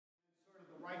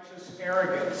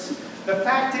arrogance. The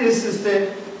fact is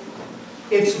that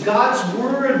it's God's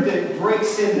word that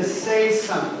breaks in to say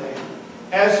something,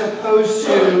 as opposed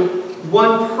to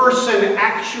one person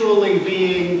actually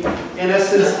being, in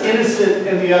essence, innocent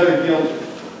and the other guilty.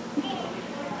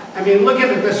 I mean, look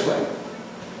at it this way.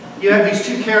 You have these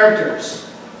two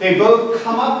characters. They both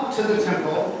come up to the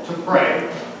temple to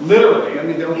pray, literally. I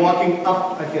mean, they're walking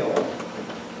up a hill.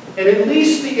 And at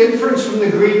least the inference from the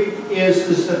Greek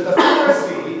is that the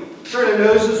Pharisee sort of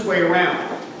knows his way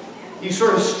around. He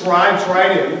sort of strides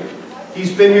right in.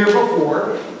 He's been here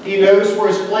before. He knows where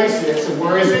his place is. And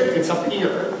where is it? It's up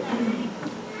here.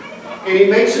 And he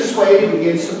makes his way and he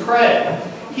begins to pray.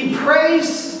 He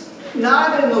prays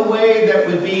not in the way that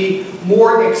would be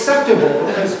more acceptable,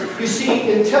 because you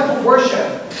see, in temple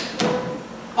worship,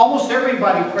 almost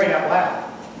everybody prayed out loud.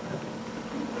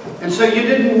 And so you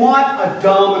didn't want a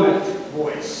dominant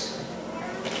voice,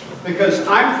 because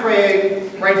I'm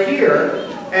praying right here,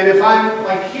 and if I'm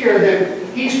like here,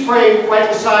 then he's praying right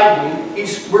beside me.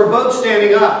 We're both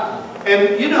standing up.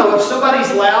 And you know, if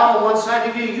somebody's loud on one side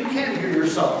of you, you can't hear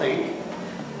yourself think.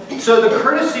 So the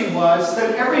courtesy was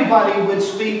that everybody would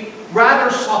speak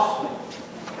rather softly,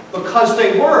 because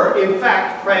they were, in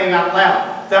fact, praying out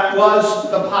loud. That was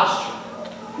the posture.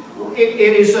 It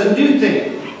is a new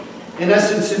thing, in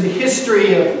essence, in the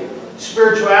history of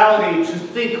spirituality, to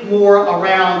think more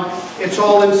around, it's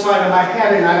all inside of my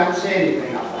head and I don't say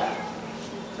anything out loud.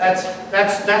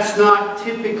 That's not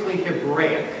typically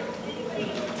Hebraic.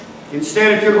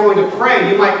 Instead, if you're going to pray,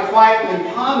 you might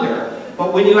quietly ponder,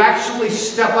 but when you actually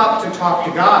step up to talk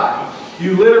to God,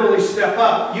 you literally step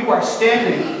up, you are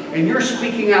standing, and you're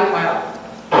speaking out loud.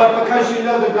 But because you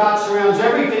know that God surrounds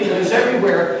everything and is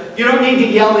everywhere, you don't need to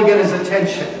yell to get his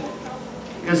attention,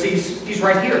 because he's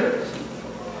right here.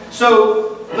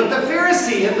 So, but the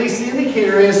Pharisee, at least the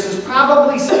indicator is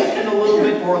probably speaking a little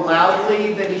bit more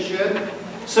loudly than he should.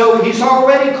 So he's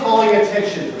already calling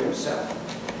attention to himself.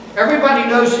 Everybody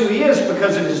knows who he is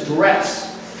because of his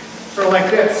dress. Sort of like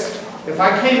this. If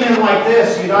I came in like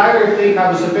this, you'd either think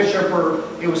I was a bishop or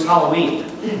it was Halloween.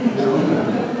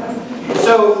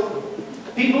 So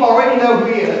people already know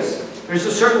who he is. There's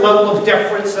a certain level of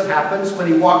deference that happens when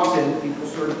he walks in. People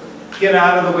sort of get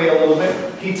out of the way a little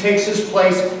bit. He takes his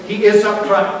place. He is up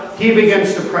front. He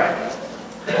begins to pray.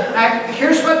 Now,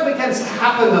 here's what begins to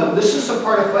happen, though. This is a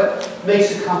part of what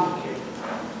makes it complicated.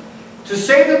 To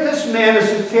say that this man is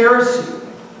a Pharisee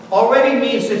already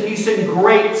means that he's in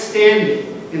great standing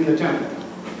in the temple.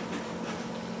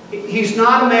 He's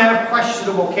not a man of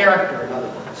questionable character, in other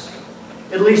words.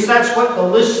 At least that's what the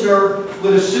listener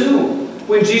would assume.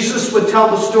 When Jesus would tell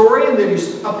the story and that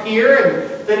he's up here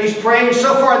and that he's praying,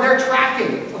 so far they're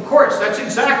tracking. Of course, that's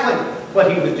exactly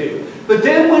what he would do. But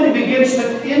then when he begins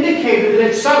to indicate that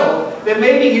it's subtle, that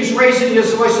maybe he's raising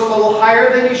his voice a little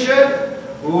higher than he should,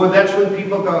 ooh, that's when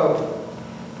people go,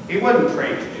 he wasn't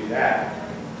trained to do that.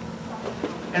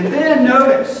 And then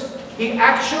notice, he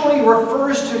actually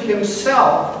refers to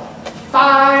himself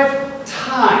 5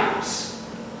 times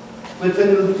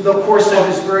within the course of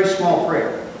his very small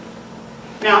prayer.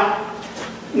 Now,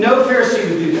 no Pharisee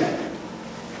would do that.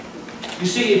 You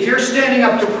see, if you're standing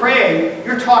up to pray,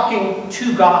 you're talking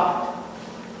to God.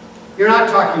 You're not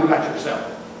talking about yourself.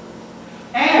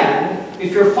 And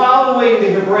if you're following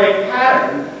the Hebraic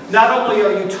pattern, not only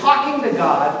are you talking to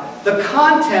God, the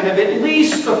content of at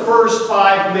least the first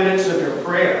 5 minutes of your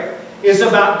prayer is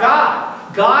about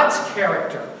God, God's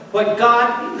character,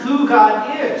 who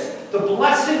God is, the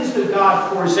blessings that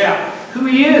God pours out, who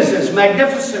he is as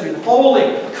magnificent and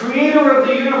holy, creator of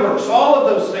the universe, all of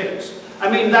those things. I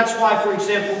mean, that's why, for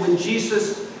example, when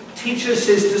Jesus teaches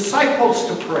his disciples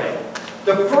to pray,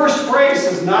 the first phrase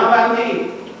is not about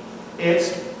me.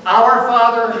 It's, our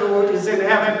Father who is in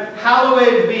heaven,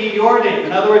 hallowed be your name.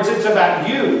 In other words, it's about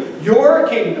you, your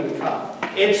kingdom come.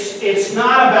 It's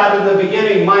not about, in the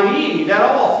beginning, my need at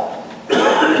all.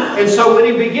 And so when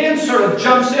he begins, sort of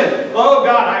jumps in, oh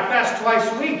God, I fast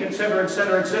twice a week, etc.,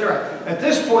 etc., etc. At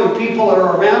this point, people that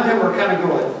are around him are kind of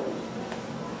going,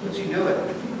 what's he doing?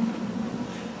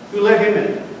 Who let him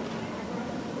in?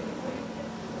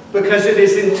 Because it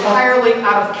is entirely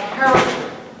out of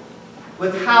character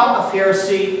with how a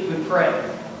Pharisee would pray.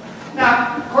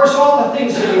 Now, of course, all the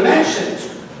things that he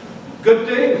mentions, good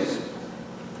things.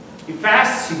 He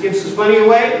fasts, he gives his money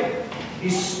away.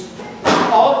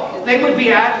 They would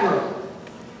be admirable.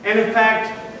 And in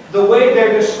fact, the way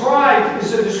they're described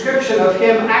is a description of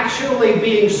him actually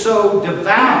being so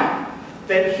devout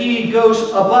that he goes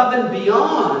above and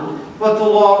beyond what the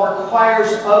law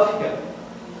requires of him.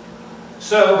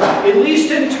 So, at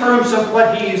least in terms of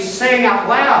what he's saying out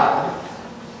loud,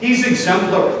 he's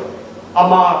exemplary, a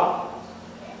model.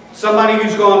 Somebody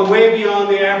who's gone way beyond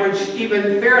the average, even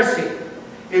Pharisee,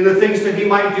 in the things that he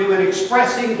might do in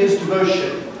expressing his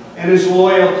devotion and his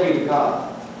loyalty to God.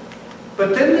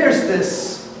 But then there's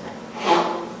this,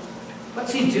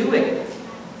 what's he doing?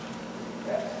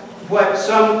 What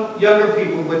some younger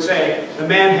people would say, the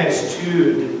man has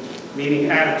tude, meaning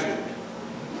attitude.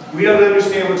 We don't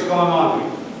understand what's going on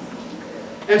here.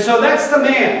 And so that's the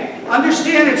man.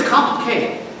 Understand it's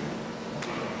complicated.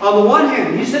 On the one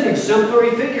hand, he's an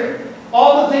exemplary figure.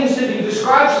 All the things that he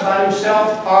describes about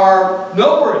himself are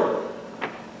noteworthy.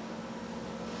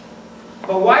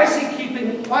 But why is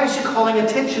he calling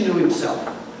attention to himself?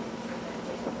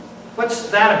 What's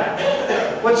that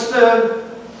about? What's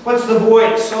the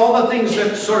voice? All the things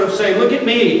that sort of say, look at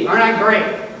me, aren't I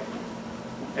great?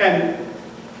 And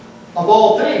of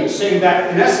all things, saying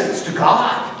that in essence to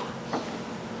God.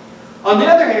 On the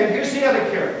other hand, here's the other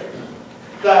character,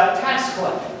 the tax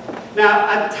collector. Now,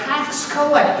 a tax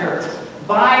collector,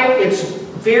 by its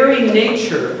very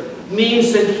nature,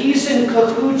 means that he's in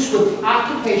cahoots with the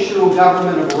occupational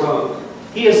government of Rome.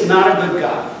 He is not a good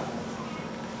guy.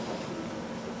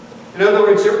 In other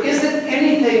words, there isn't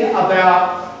anything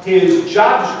about his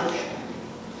job description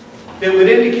that would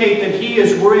indicate that he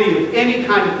is worthy of any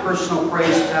kind of personal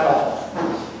praise at all.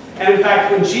 And in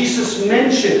fact, when Jesus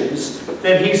mentions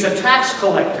that he's a tax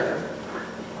collector,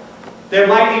 there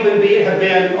might even have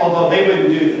been, although they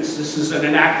wouldn't do this, this is an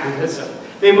anachronism,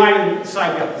 they might have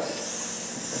decided,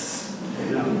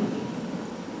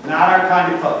 not our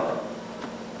kind of folk.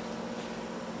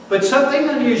 But something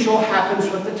unusual happens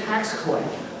with the tax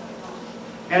collector.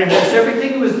 And it has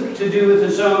everything to do with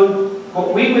his own,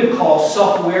 what we would call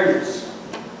self-awareness.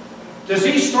 Does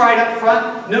he stride up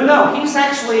front? No, he's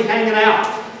actually hanging out.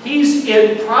 He's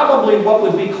in probably what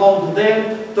would be called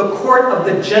then the court of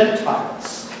the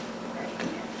Gentiles.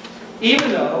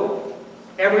 Even though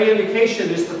every indication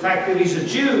is the fact that he's a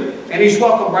Jew and he's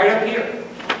welcome right up here.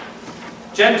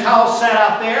 Gentiles sat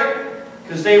out there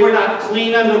because they were not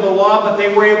clean under the law, but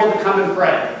they were able to come and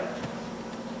pray.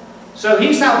 So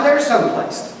he's out there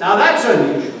someplace. Now that's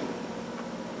unusual.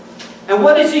 And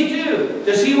what does he do?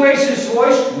 Does he raise his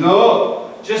voice?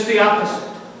 No, just the opposite.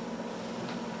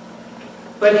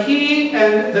 But he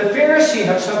and the Pharisee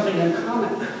have something in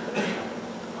common.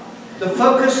 The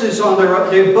focus is on their own.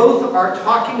 They both are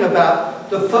talking about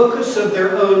the focus of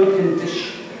their own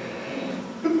condition.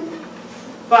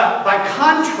 But by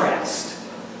contrast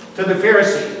to the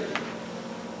Pharisee,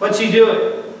 what's he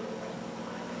doing?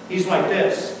 He's like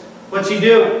this. What's he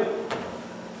doing?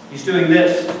 He's doing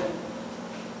this.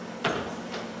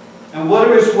 And what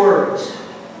are his words?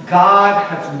 God,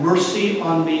 have mercy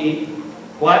on me.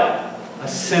 What? A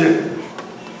sinner.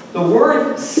 The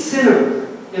word sinner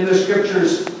in the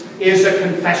scriptures is a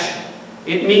confession.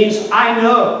 It means I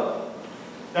know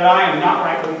that I am not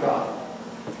right with God.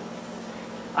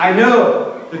 I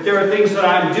know that there are things that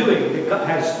I'm doing that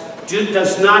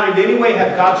does not in any way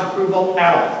have God's approval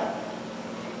at all.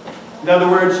 In other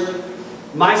words,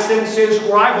 my sense is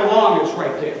where I belong is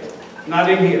right there, not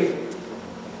in here.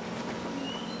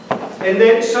 And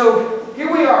then, so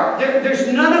here we are. There's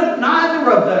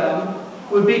neither of them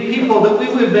would be people that we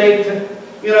would make,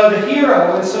 the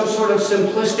hero in some sort of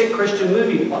simplistic Christian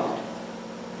movie plot.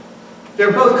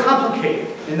 They're both complicated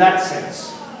in that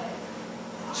sense.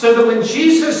 So that when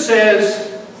Jesus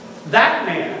says, that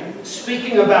man,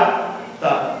 speaking about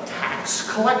the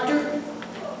tax collector,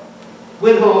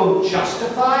 went home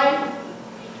justified,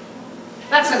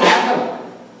 that's anathema.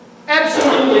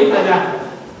 Absolutely anathema.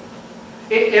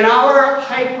 In our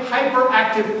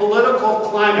hyperactive political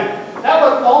climate, that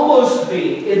would almost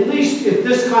be, at least if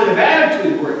this kind of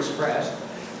attitude were expressed,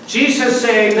 Jesus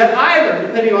saying that either,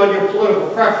 depending on your political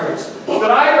preference,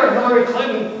 that either Hillary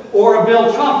Clinton or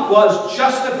Bill Trump was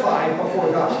justified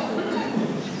before God.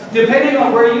 Depending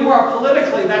on where you are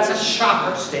politically, that's a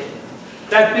shocker statement.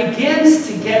 That begins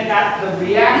to get at the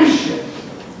reaction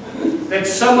that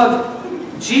some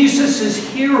of Jesus'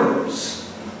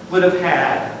 hearers would have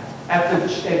had at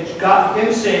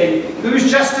him saying,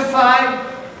 who's justified?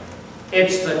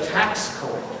 It's the tax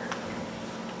collector,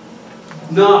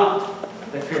 not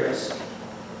the Pharisee.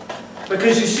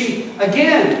 Because you see,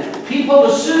 again, people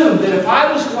assume that if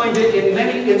I was going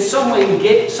to, in some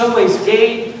ways,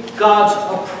 gain God's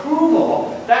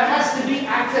approval, that has to be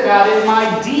acted out in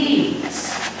my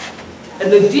deeds.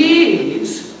 And the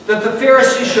deeds that the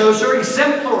Pharisee shows are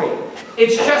exemplary.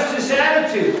 It's just his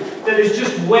attitude that is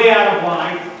just way out of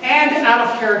line and out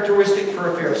of characteristic for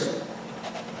a Pharisee.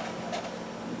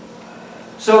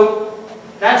 So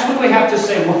that's when we have to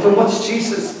say, well, then what's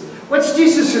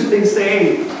Jesus' thing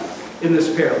saying in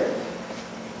this parable?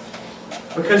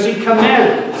 Because he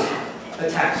commends a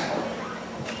tax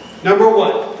collector. Number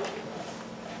one,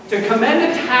 to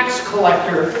commend a tax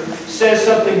collector says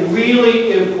something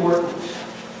really important.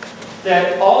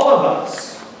 That all of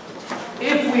us,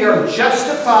 if we are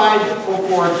justified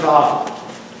before God,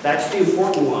 that's the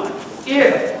important one.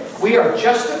 If we are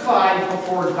justified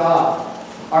before God,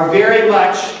 are very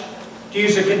much, to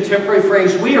use a contemporary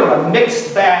phrase, we are a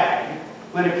mixed bag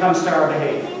when it comes to our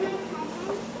behavior.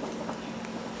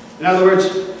 In other words,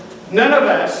 none of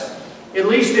us, at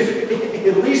least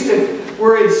if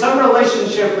we're in some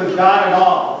relationship with God at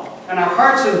all, and our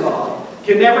heart's involved,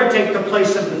 can never take the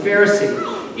place of the Pharisee.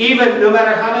 Even no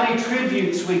matter how many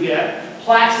tributes we get,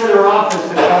 plaques in our office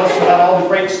that tell us about all the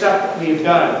great stuff that we've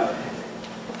done.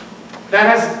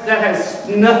 That has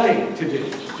nothing to do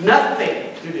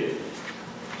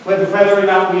with whether or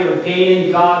not we are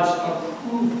gaining God's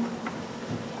approval.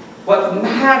 What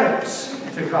matters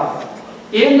to God,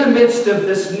 in the midst of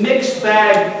this mixed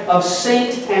bag of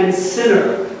saint and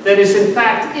sinner that is in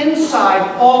fact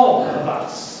inside all of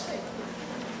us,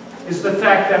 is the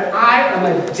fact that I am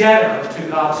a debtor to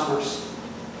God's mercy.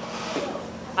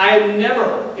 I am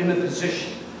never in the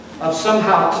position of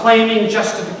somehow claiming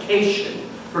justification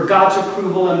for God's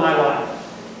approval in my life.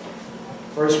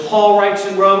 For as Paul writes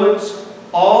in Romans,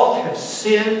 all have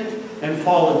sinned and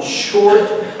fallen short of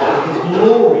the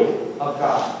glory of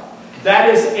God. That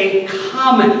is a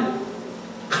common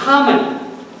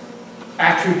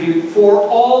attribute for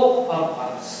all of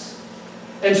us.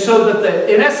 And so that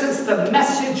in essence, the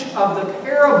message of the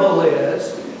parable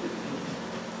is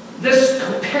this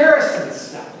comparison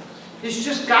stuff. It's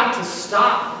just got to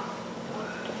stop.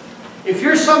 If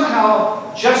you're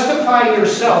somehow justifying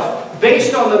yourself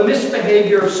based on the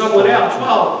misbehavior of someone else,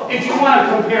 well, if you want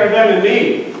to compare them and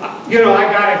me, you know,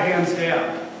 I got it hands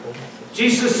down.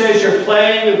 Jesus says you're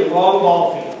playing in the wrong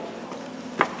ball field.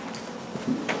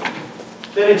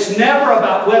 That it's never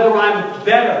about whether I'm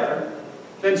better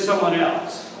than someone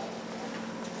else.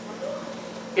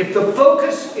 If the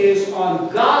focus is on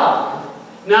God,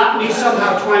 not me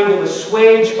somehow trying to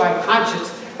assuage my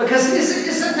conscience, because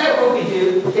isn't that what we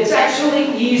do? It's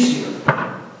actually easier,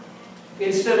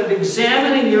 instead of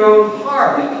examining your own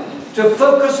heart, to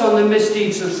focus on the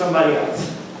misdeeds of somebody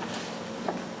else.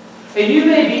 And you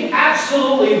may be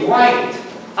absolutely right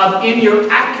in your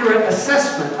accurate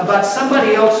assessment about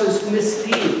somebody else's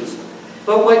misdeeds.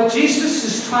 But what Jesus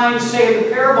is trying to say in the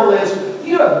parable is,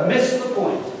 you have missed the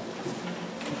point.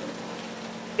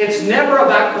 It's never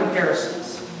about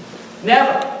comparisons.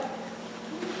 Never.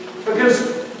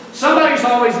 Because somebody's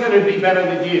always going to be better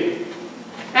than you.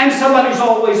 And somebody's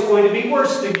always going to be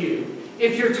worse than you.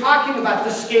 If you're talking about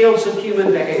the scales of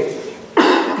human behavior.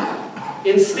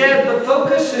 Instead, the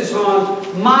focus is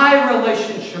on my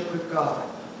relationship with God.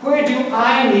 Where do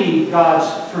I need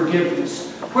God's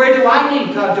forgiveness? Where do I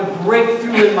need God to break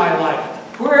through in my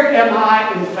life? Where am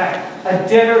I, in fact, a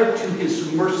debtor to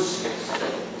His mercies?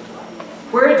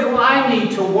 Where do I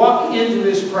need to walk into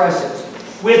His presence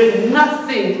with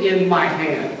nothing in my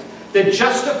hand that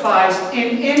justifies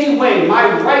in any way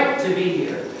my right to be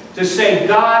here? To say,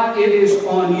 God, it is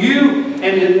on you,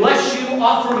 and unless you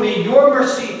offer me your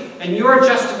mercy and your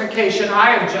justification,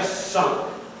 I am just sunk.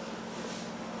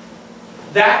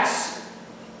 That's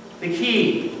the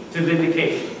key to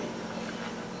vindication.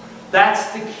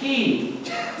 That's the key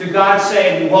to God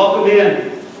saying, welcome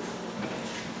in.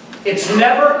 It's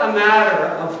never a matter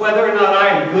of whether or not I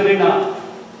am good enough.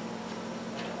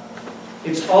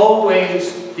 It's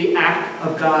always the act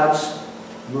of God's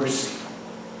mercy.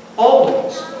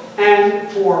 Always. And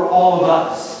for all of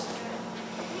us.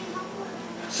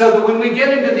 So that when we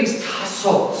get into these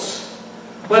tussles,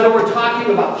 whether we're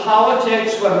talking about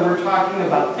politics, whether we're talking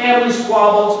about family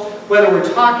squabbles, whether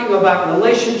we're talking about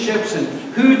relationships and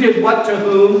who did what to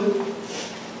whom,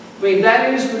 I mean,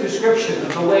 that is the description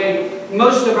of the way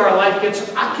most of our life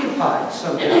gets occupied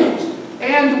sometimes.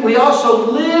 And we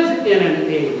also live in an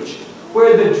age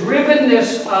where the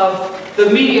drivenness of the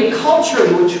media culture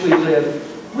in which we live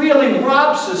really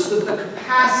robs us of the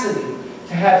capacity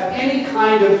to have any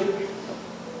kind of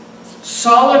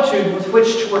solitude with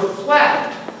which to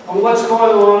reflect on what's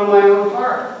going on in my own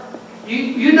heart.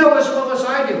 You know as well as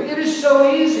I do, it is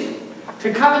so easy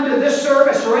to come into this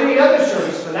service or any other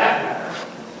service for that matter,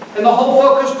 and the whole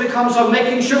focus becomes on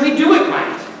making sure we do it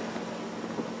right.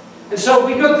 And so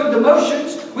we go through the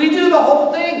motions, we do the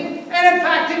whole thing, and in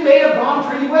fact it may have gone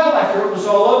pretty well after it was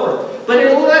all over. But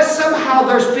unless somehow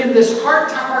there's been this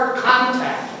heart-to-heart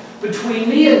contact between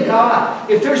me and God,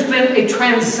 if there's been a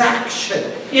transaction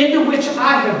into which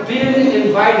I have been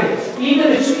invited,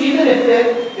 even if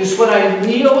it is when I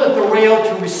kneel at the rail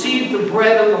to receive the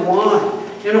bread and the wine,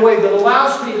 in a way that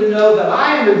allows me to know that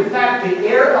I am in fact the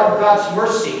heir of God's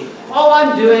mercy, all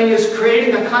I'm doing is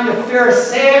creating a kind of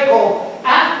Pharisaical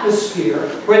atmosphere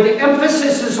where the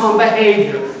emphasis is on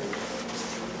behavior.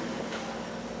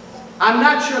 I'm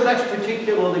not sure that's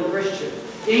particularly Christian,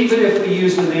 even if we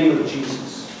use the name of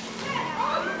Jesus.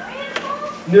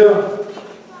 No.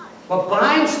 What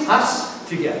binds us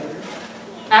together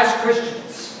as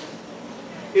Christians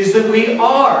is that we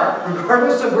are,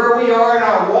 regardless of where we are in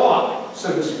our walk,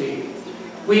 so to speak,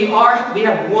 we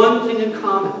have one thing in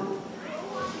common.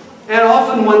 And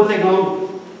often one thing only.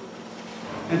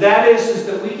 And that is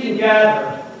that we can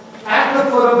gather at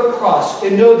the foot of the cross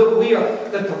and know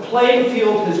that the playing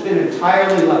field has been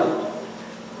entirely leveled.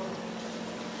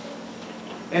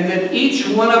 And that each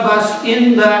one of us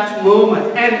in that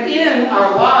moment and in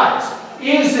our lives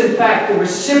is in fact the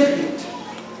recipient.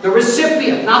 The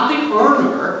recipient, not the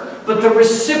earner, but the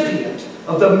recipient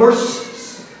of the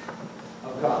mercies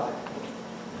of God.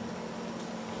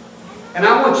 And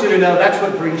I want you to know that's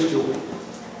what brings joy.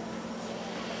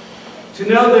 To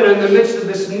know that in the midst of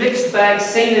this mixed bag,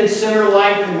 saint and sinner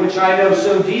life in which I know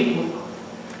so deeply,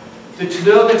 to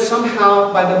know that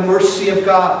somehow by the mercy of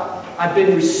God, I've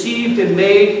been received and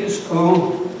made His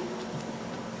own.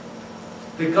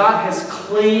 That God has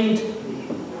claimed me.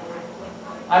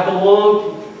 I belong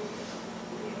to Him.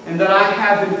 And that I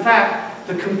have, in fact,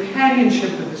 the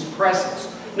companionship of His presence.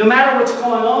 No matter what's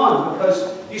going on,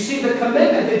 because you see the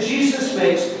commitment that Jesus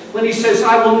makes when He says,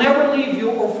 I will never leave you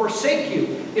or forsake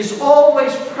you, is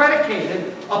always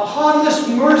predicated upon this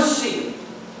mercy.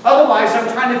 Otherwise,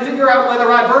 I'm trying to figure out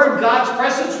whether I've earned God's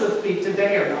presence with me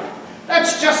today or not.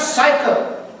 That's just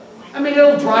psycho. I mean,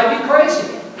 it'll drive you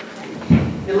crazy.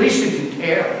 At least if you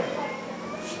care.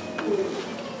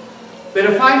 But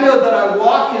if I know that I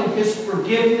walk in His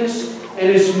forgiveness and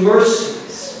His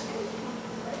mercies,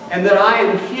 and that I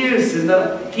am His, and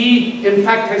that He, in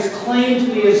fact, has claimed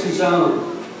me as His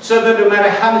own, so that no matter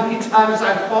how many times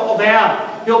I fall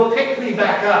down, He'll pick me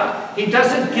back up. He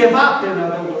doesn't give up, in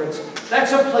other words.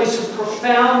 That's a place of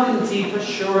profound and deep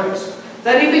assurance.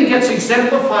 That even gets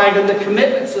exemplified in the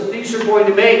commitments that these are going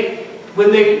to make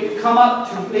when they come up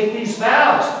to make these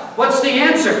vows. What's the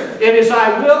answer? It is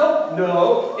I will?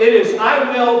 No. It is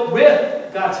I will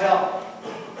with God's help.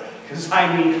 Because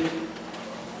I need it.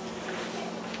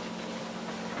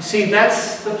 You see,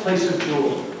 that's the place of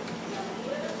joy.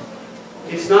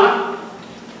 It's not,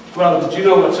 well, did you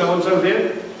know what so-and-so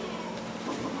did?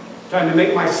 Trying to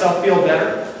make myself feel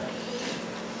better.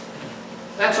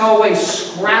 That's always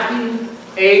scrappy,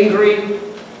 angry,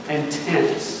 and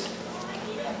tense.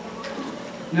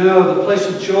 No, the place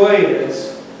of joy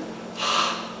is,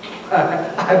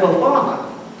 I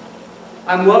belong.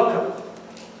 I'm welcome.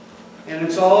 And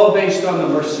it's all based on the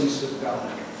mercies of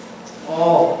God.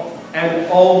 All, and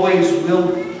always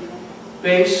will be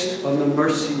based on the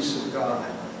mercies of God.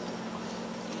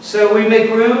 So we make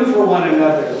room for one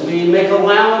another. We make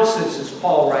allowances, as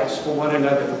Paul writes, for one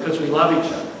another because we love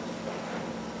each other.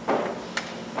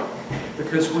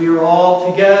 Because we are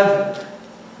all together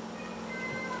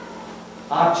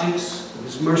objects of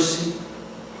His mercy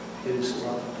and His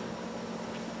love.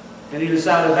 And it is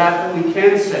out of that that we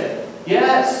can say,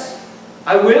 yes,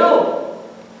 I will,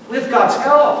 with God's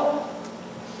help,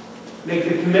 make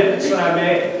the commitments that I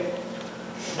made.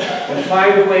 And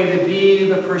find a way to be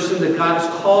the person that God has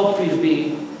called me to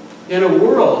be in a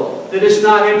world that is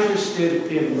not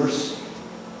interested in mercy,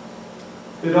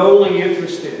 but only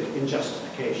interested in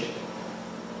justification.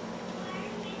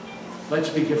 Let's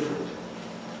be different.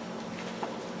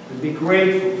 And be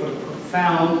grateful for the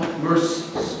profound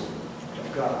mercies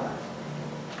of God.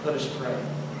 Let us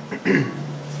pray.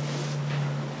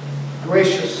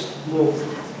 Gracious Lord,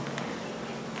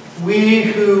 we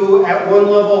who at one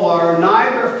level are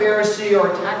neither Pharisee or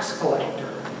tax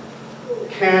collector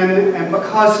can, and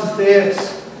because of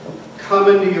this, come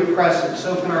into your presence,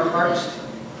 open our hearts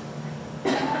to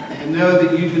you, and know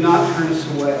that you do not turn us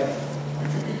away,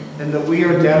 and that we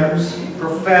are debtors,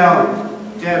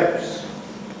 profound debtors,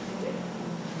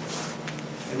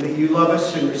 and that you love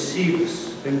us and receive us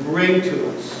and bring to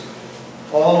us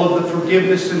all of the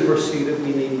forgiveness and mercy that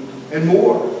we need, and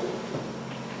more.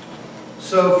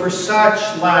 So for such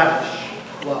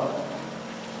lavish love,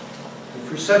 and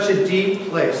for such a deep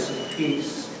place of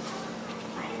peace,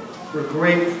 we're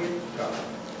grateful, God.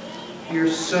 We are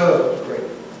so grateful.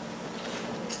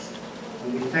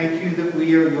 And we thank you that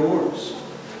we are yours.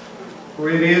 For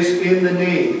it is in the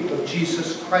name of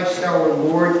Jesus Christ our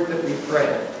Lord that we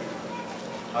pray.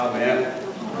 Amen.